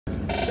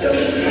Hey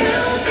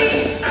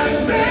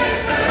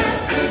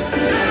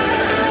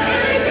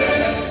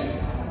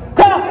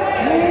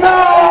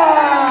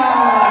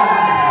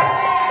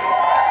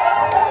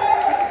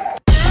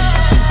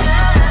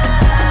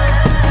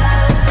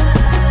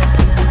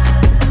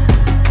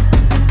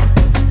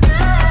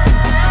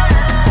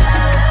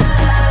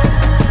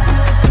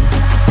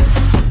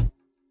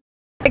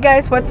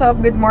guys, what's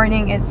up? Good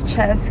morning. It's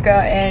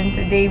Chezka and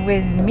today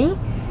with me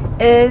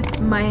is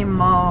my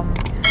mom.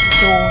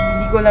 So,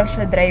 hindi ko lang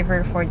siya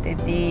driver for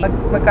today.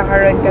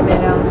 Magkakaroon kami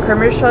ng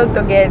commercial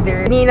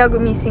together. Kanina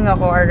gumising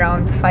ako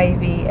around 5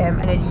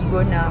 AM.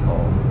 Naligo na ako.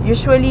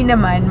 Usually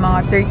naman,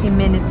 mga 30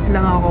 minutes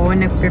lang ako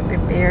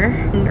nagpe-prepare.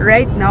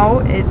 Right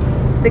now, it's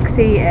 6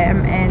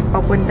 AM and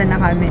papunta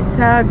na kami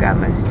sa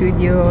Gama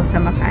studio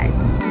sa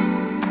Makati.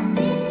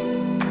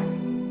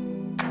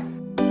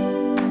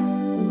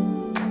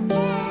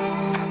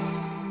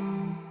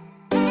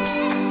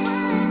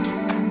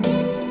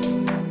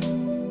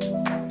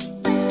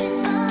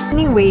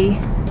 Anyway,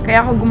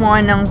 kaya ako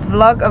gumawa ng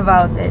vlog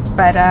about it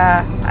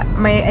para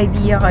may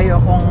idea kayo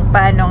kung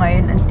paano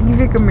ngayon ang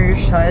TV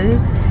commercial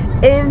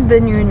in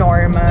the new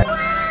normal.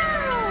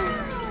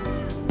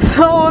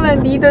 So,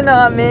 nandito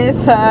na kami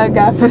sa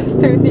Gama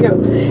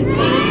studio.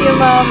 Thank you,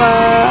 Mama!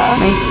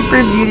 My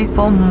super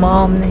beautiful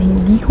mom na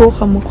hindi ko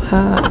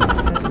kamukha.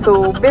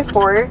 So,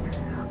 before,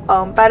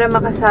 para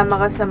makasama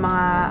ka sa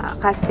mga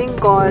casting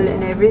call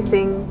and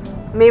everything,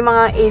 may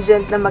mga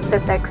agent na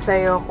magte-text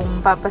sa'yo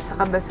kung papasa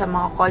ka ba sa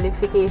mga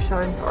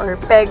qualifications or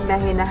peg na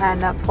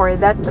hinahanap for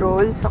that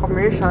role sa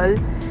commercial.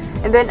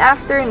 And then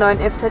after nun,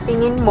 if sa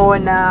tingin mo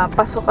na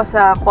pasok ka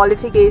sa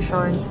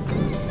qualifications,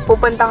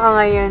 pupunta ka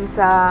ngayon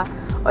sa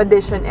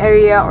audition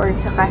area or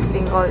sa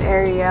casting call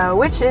area,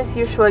 which is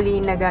usually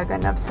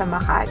nagaganap sa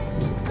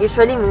Makati.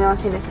 Usually, may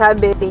mga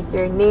sinasabi, state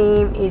your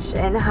name, age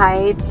and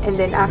height, and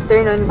then after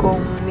nun,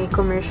 kung may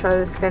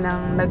commercials ka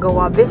nang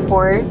nagawa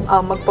before,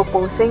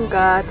 magpo-posing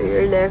ka to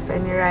your left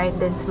and your right,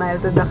 then smile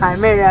to the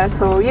camera.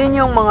 So, yun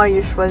yung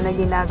mga usual na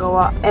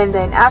ginagawa. And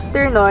then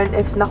after nun,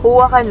 if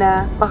nakuha ka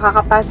na,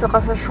 makakapasok ka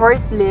sa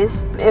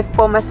shortlist. If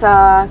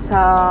pumasa sa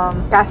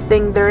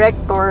casting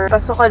director,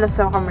 pasok ka na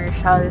sa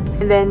commercial.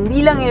 And then, di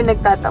lang yun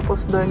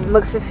nagtatapos dun.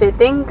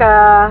 Mag-fitting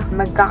ka,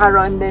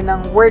 magkakaroon din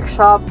ng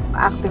workshop,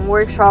 acting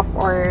workshop,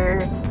 or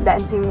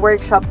dancing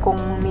workshop kung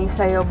may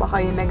sayo ba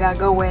kayo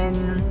nagagawin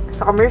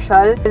sa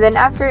commercial. And then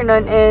after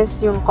nun is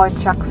yung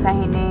contract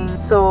signing.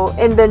 So,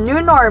 in the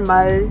new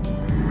normal,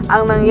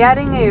 ang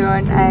nangyari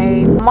ngayon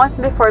ay month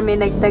before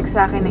may nag-text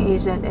sa akin ng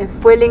agent if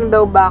willing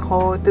daw ba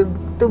ako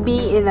to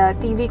be in a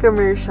TV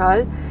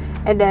commercial.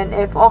 And then,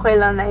 if okay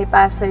lang na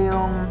ipasa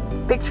yung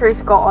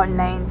pictures ko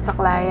online sa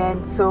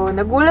client. So,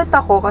 nagulat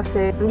ako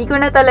kasi hindi ko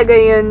na talaga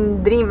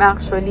yung dream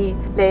actually.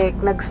 Like,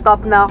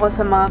 nag-stop na ako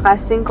sa mga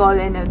casting call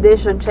and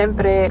audition.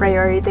 Siyempre,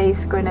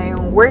 prioritize ko na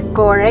yung work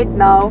ko right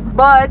now.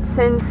 But,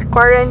 since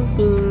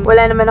quarantine,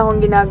 wala naman akong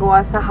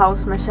ginagawa sa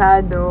house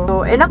masyado.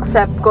 So,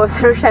 in-accept ko.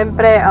 So,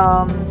 siyempre,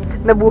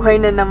 nabuhay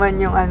na naman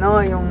yung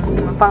yung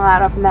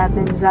pangarap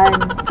natin dyan.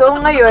 So,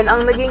 ngayon,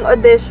 ang naging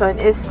audition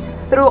is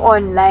through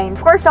online.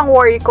 Of course, ang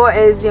worry ko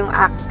is yung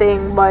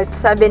acting, but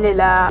sabi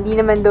nila, hindi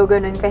naman daw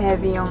ganun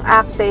ka-heavy yung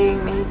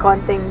acting, may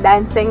konting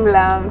dancing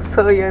lang.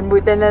 So, yun,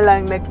 buti na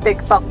lang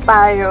nag-TikTok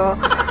tayo.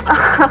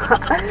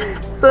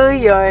 So,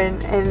 yun.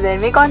 And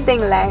then, may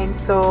konting line.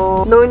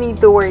 So, no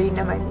need to worry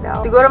naman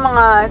daw. Siguro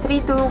mga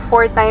 3 to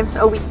 4 times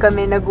a week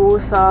kami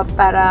nag-uusap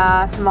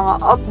para sa mga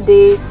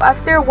updates.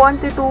 After 1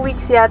 to 2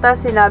 weeks yata,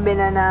 sinabi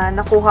na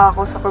nakuha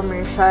ako sa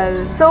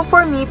commercial. So,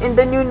 for me, in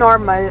the new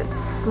normal,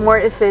 it's more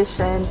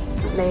efficient.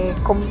 Like,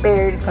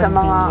 compared sa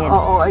mga,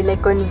 or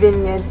like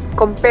convenient,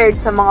 compared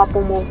sa mga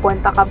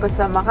pumupunta ka pa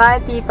sa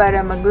Makati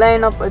para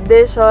mag-line up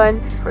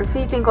audition, for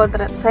fitting,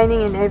 contract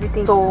signing, and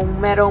everything. So,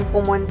 merong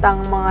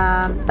pumuntang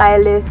mga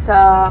stylist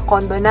sa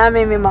condo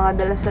namin, may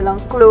mga dala silang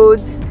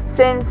clothes.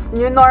 Since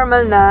new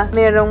normal na,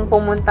 merong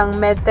pumuntang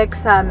medtech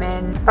sa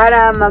amin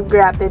para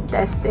mag-rapid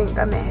testing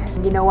kami.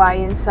 Ginawa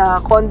yun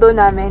sa condo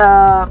namin,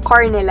 sa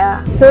car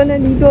nila. So,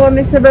 nandito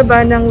kami sa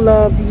baba ng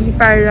lobby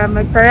para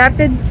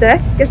magpa-rapid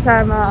test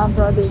kasama ang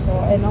brother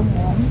ko and ang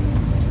mom.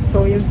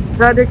 So, yung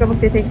brother ko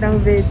magtitake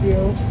ng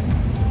video.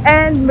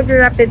 And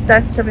mag-rapid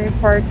test kami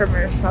for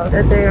commercial.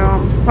 Ito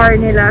yung car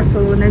nila.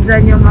 So,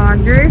 nandyan yung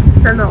mga nurse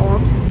sa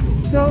loob.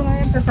 So,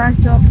 ngayon,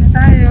 papasok na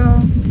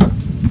tayo.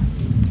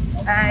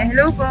 Hi,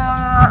 hello po!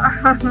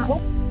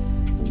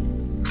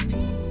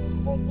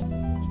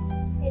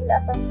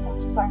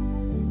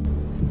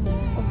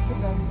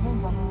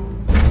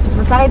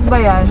 Masakit ba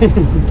yan?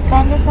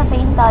 Depende sa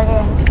pain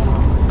tolerance mo.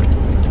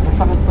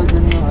 Masakit pa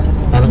dyan yung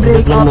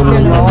break up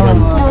yun.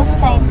 Close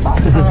time po.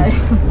 Okay.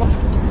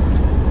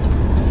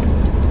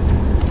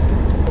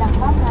 Lang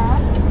pa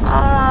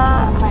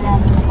ha?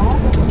 Malalim po.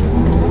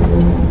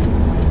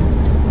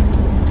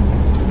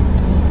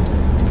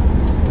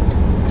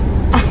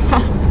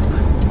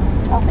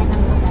 Okay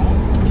lang po tayo?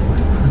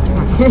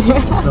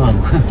 strong.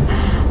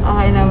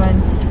 Okay naman.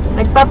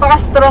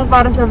 Nagpapaka-strong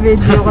para sa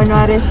video.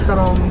 Kunwari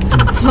strong.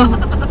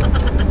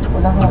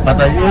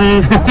 Patay.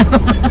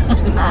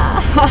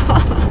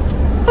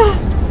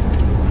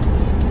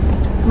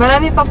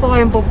 Marami pa po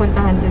kayong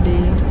pupuntahan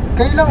today.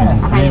 Kayo lang na.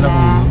 Kayo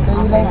lang.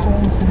 Kayo lang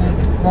kung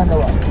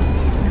sinagawa.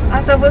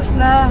 Tapos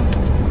na.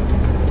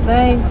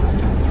 Nice.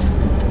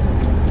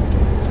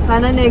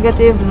 Sana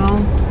negative,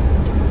 no?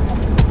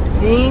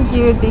 Thank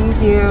you, thank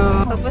you.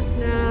 Tapos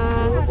na.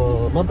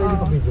 Ma'am, pwede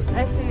pa video.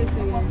 Ay, sige,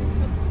 sige.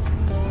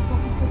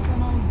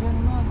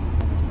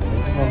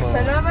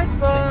 Salamat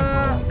po.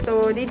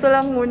 So, dito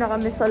lang muna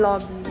kami sa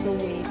lobby to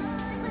wait.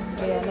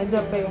 Ayan,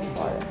 nandiyan pa yung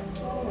car.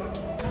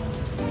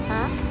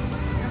 Ha?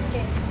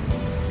 Okay.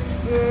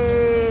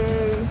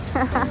 Yay!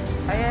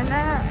 Ayan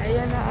na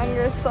ang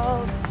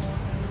result.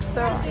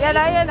 So,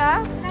 ayan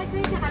na.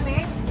 Nag-wait na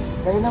kami?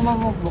 Kayo naman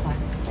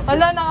magbukas.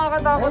 Hala,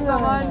 nakakatakot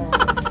naman.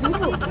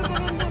 Sino?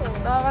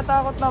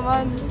 Nakakatakot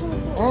naman.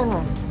 Ayun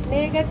mo.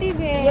 Negative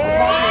eh. Yay!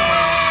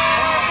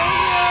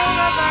 Thank you!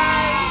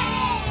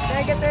 Bye-bye!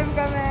 Negative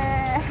kami!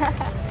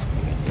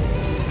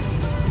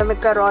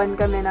 Nagkaroon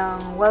kami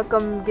ng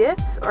welcome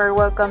gifts or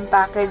welcome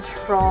package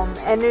from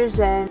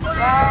Energen.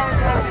 Wow!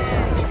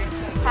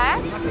 Ha?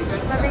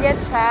 Mabigat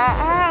siya?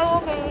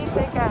 Ah, okay.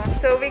 Teka.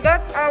 So, we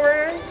got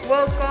our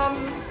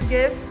welcome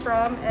gift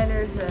from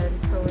Energen.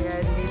 So,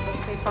 yan.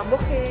 May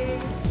pa-bouquet.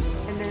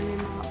 And then, may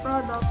mga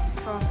products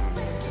from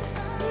Energen.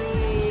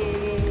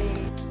 Yay!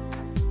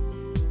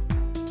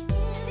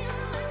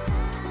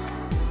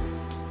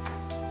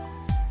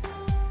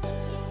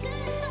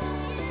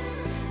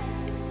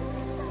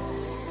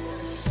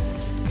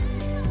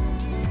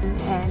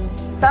 And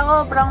sa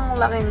sobrang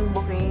laking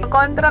booking.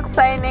 Contract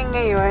signing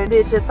ngayon,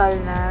 digital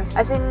na.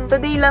 As in,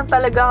 today lang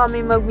talaga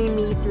kami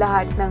magmi-meet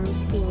lahat ng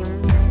team.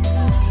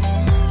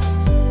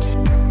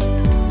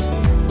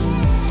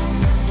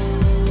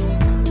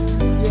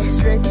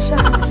 Yes, ready siya.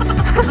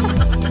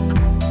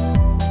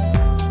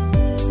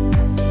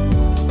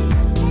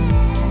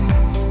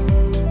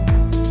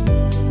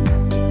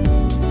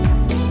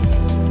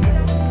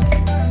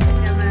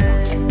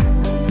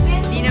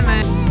 Hindi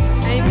naman.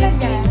 I miss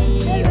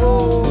Nikki.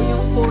 Oh,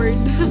 yung Ford.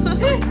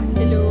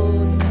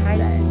 Hello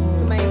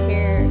to my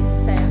hair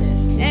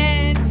stylist.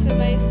 And to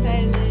my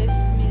stylist,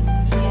 Miss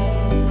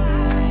Ien.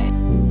 Hi.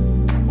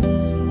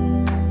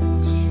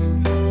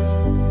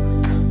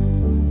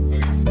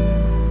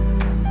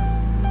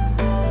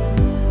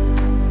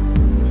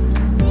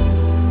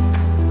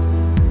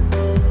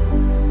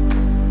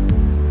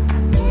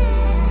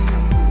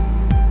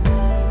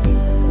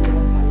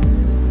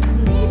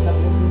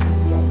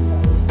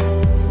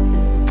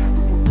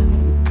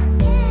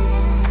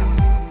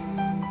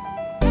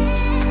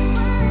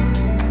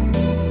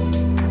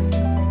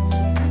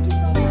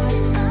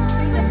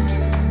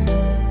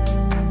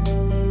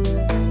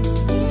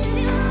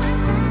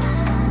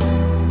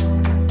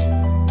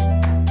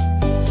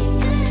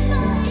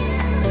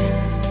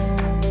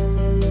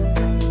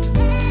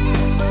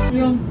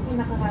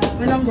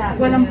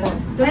 Walang pause.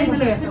 Tuloy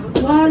ulit.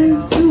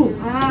 1, 2,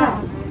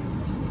 stop.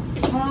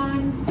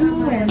 1,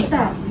 2, and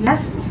stop.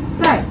 Last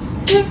 5,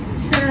 6,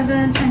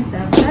 7, and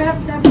tap, tap,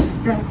 tap,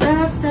 tap,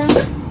 tap, tap,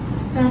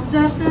 tap,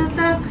 tap, tap,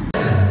 tap.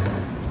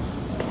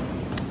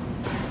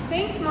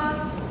 Thanks,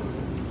 Mom.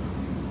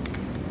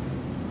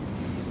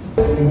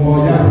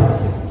 Amodia.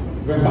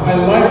 I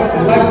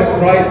like the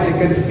pride. You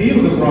can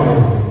feel the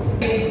pride.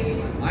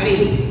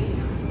 Mighty.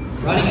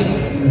 Running it.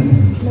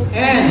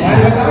 And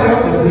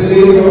Smile. 3,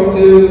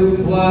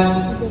 2,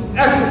 1,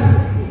 action!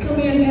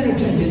 Korean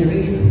Energen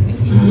generation.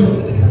 You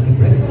grow with a healthy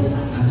breakfast,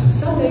 not just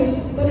Sundays,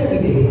 but every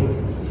day.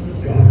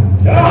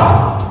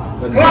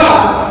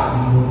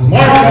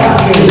 Smart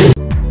casting.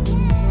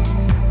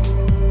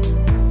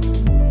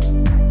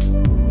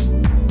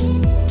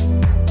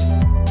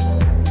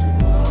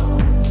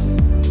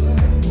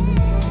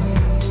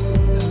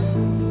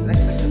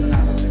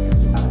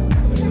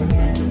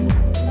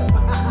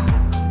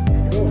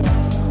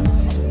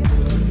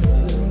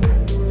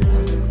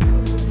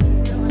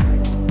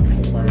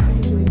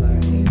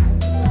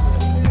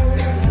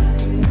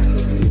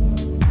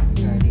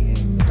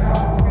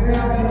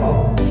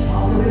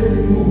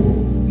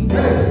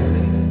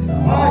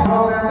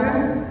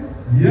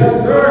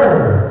 Yes, sir.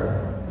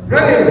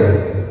 Ready.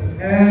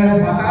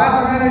 And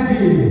mataas ang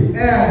energy.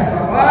 And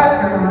sabay,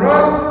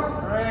 camera.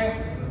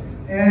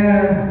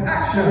 And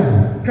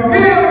action.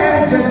 Camille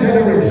Energen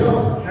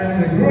generation.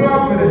 And they grew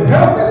up with a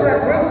healthy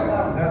breakfast,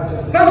 not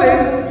just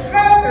Sundays,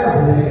 but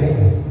every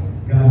day.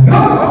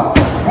 Gama.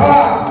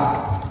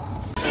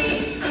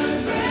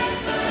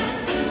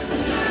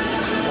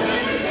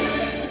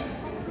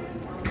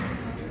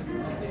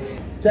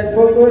 Check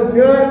photo is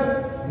good.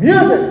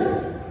 Music.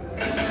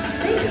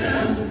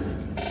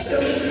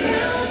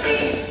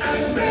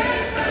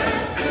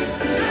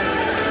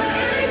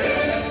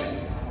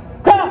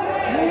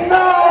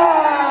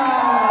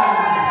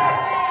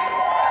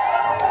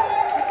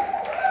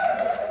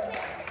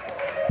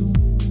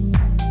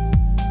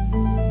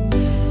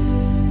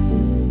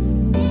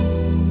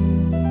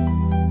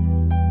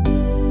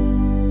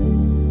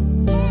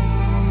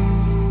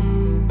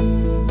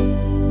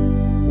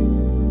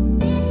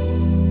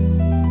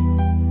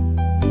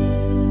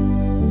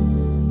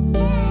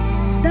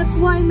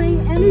 may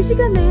energy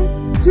kami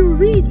to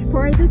reach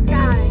for the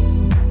sky.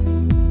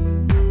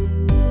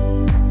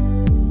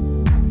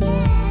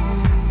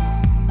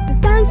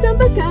 Sustansyang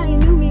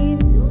pagkainumin.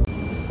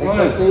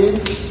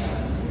 Entertain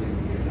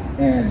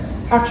and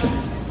action.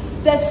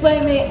 That's why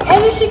may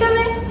energy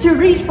kami to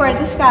reach for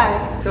the sky.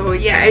 So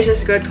yeah, I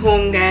just got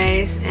home,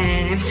 guys,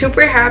 and I'm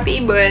super happy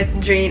but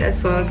drained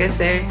as well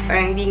kasi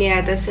parang di na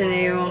yata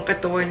sanay yung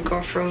katawan ko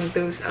from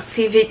those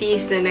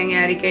activities na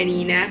nangyari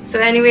kanina.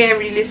 So anyway,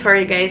 I'm really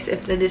sorry guys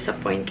if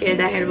na-disappoint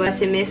kayo dahil wala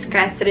si Miss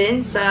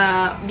Catherine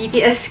sa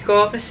BTS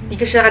ko kasi di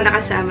ko siya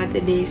nakasama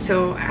today.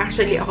 So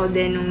actually ako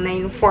din nung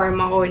na-inform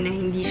ako na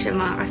hindi siya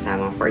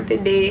makakasama for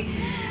today,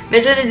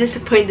 medyo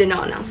na-disappoint din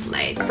ako ng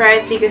slight.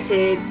 Apparently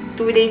kasi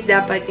 2 days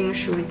dapat yung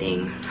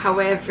shooting.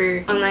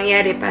 However, ang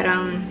nangyari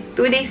parang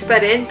 2 days pa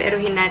rin, pero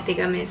hinati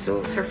kami.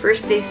 So, sa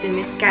first day si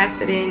Miss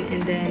Catherine,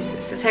 and then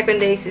sa second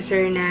day si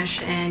Sir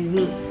Nash and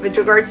me. With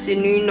regards to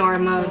new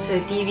normal sa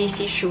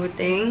TVC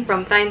shooting,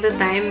 from time to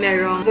time,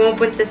 merong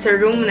pumupunta sa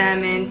room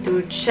namin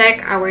to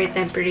check our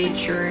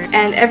temperature.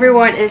 And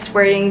everyone is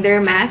wearing their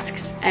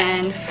masks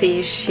and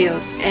face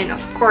shields. And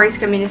of course,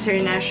 kami ni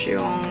Sir Nash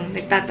yung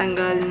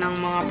nagtatanggal ng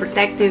mga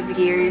protective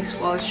gears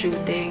while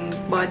shooting.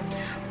 But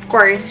of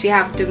course, we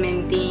have to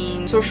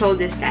maintain social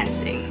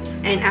distancing.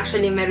 And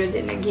actually, meron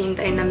din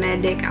naghihintay na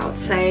medic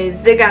outside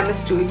the Gama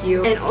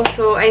studio. And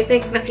also, I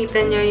think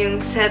nakita nyo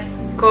yung set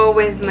ko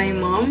with my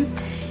mom.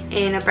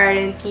 And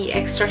apparently,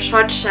 extra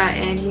shot siya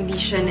and hindi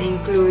siya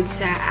na-include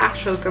sa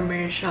actual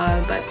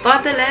commercial. But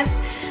nonetheless,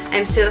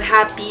 I'm still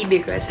happy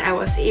because I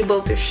was able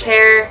to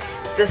share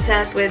the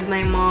set with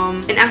my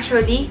mom. And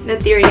actually,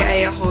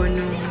 na-teary-eye ako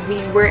nung we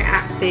were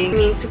acting. I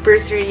mean, super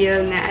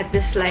surreal na at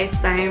this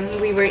lifetime,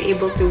 we were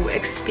able to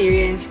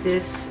experience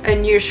this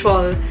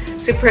unusual,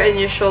 super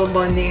unusual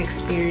bonding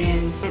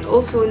experience. And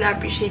also,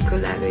 na-appreciate ko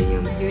lalo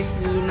yung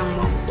beauty ng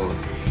mom ko.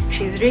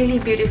 She's really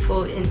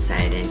beautiful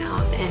inside and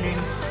out, and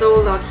I'm so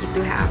lucky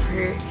to have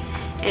her.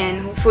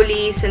 And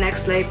hopefully, sa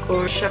next life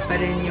ko, siya pa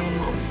rin yung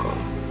mom ko.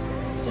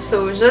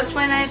 So, just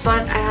when I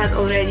thought I had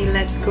already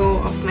let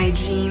go of my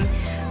dream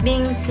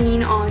being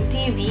seen on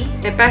TV,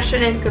 my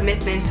passion and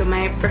commitment to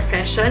my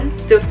profession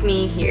took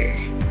me here.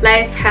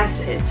 Life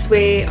has its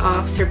way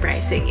of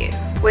surprising you.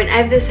 When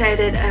I've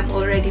decided I'm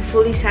already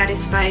fully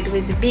satisfied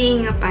with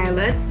being a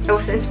pilot, I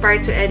was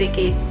inspired to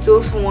educate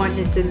those who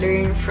wanted to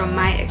learn from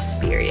my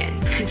experience.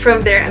 And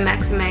from there, I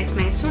maximized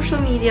my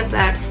social media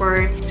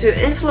platform to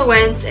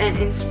influence and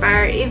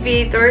inspire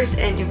aviators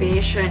and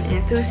aviation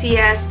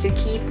enthusiasts to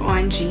keep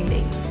on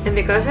dreaming. And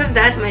because of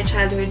that, my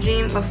childhood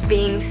dream of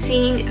being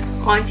seen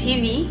on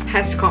TV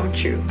has come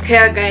true.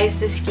 Kaya guys,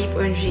 just keep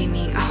on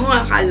dreaming. Ako nga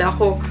akala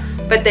ko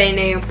patay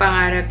na yung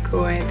pangarap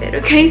ko eh.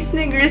 Pero guys,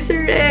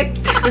 nag-resurrect!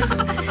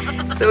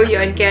 So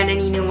yun, kaya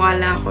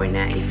naniniwala ako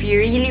na if you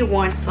really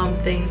want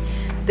something,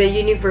 the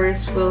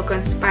universe will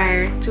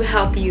conspire to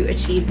help you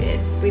achieve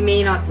it. We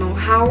may not know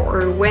how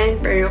or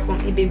when, pero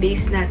kung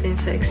ibibase natin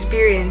sa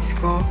experience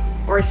ko,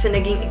 or sa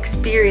naging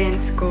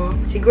experience ko,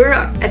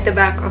 siguro at the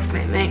back of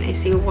my mind, I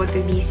still want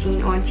to be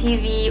seen on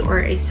TV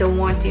or I still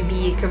want to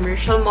be a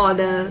commercial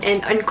model.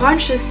 And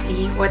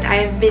unconsciously, what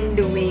I've been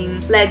doing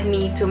led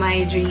me to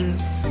my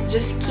dreams.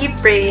 Just keep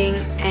praying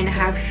and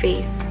have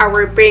faith.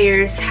 Our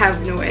prayers have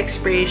no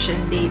expiration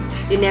date.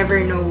 You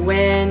never know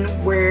when,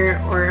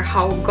 where, or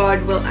how God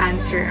will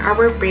answer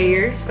our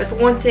prayers. But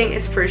one thing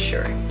is for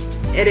sure,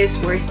 it is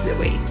worth the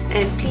wait.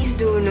 And please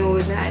do know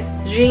that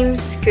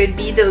dreams could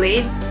be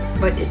delayed,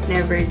 but it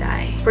never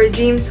die. For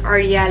dreams are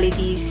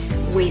realities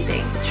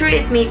waiting. It's true,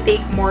 it may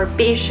take more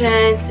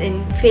patience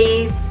and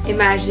faith.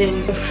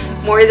 Imagine,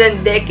 more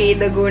than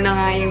decade ago na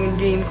nga yung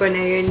dream ko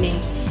na yun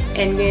eh.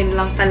 And ngayon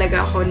lang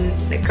talaga ako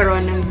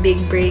nagkaroon ng big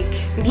break.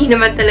 Hindi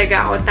naman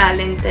talaga ako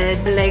talented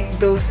like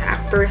those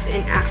actors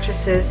and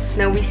actresses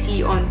na we see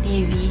on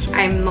TV.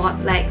 I'm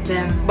not like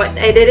them. But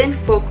I didn't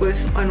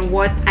focus on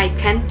what I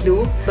can't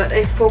do, but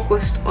I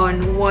focused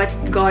on what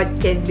God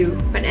can do.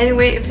 But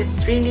anyway, if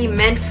it's really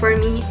meant for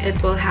me, it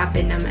will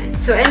happen naman.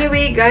 So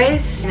anyway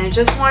guys, I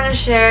just want to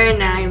share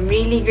na I'm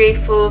really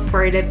grateful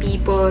for the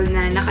people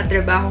na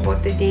nakatrabaho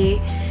ko today.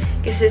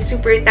 Kasi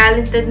super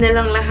talented na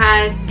lang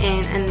lahat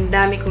and ang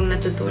dami kong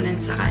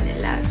natutunan sa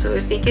kanila. So,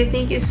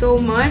 thank you so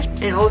much.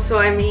 And also,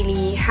 I'm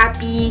really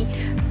happy,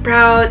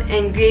 proud,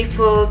 and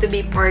grateful to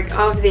be part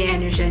of the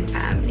Energen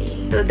family.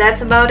 So,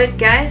 that's about it,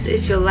 guys.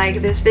 If you like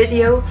this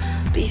video,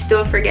 please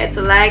don't forget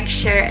to like,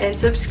 share, and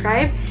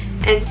subscribe.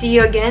 And see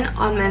you again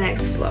on my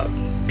next vlog.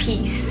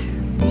 Peace!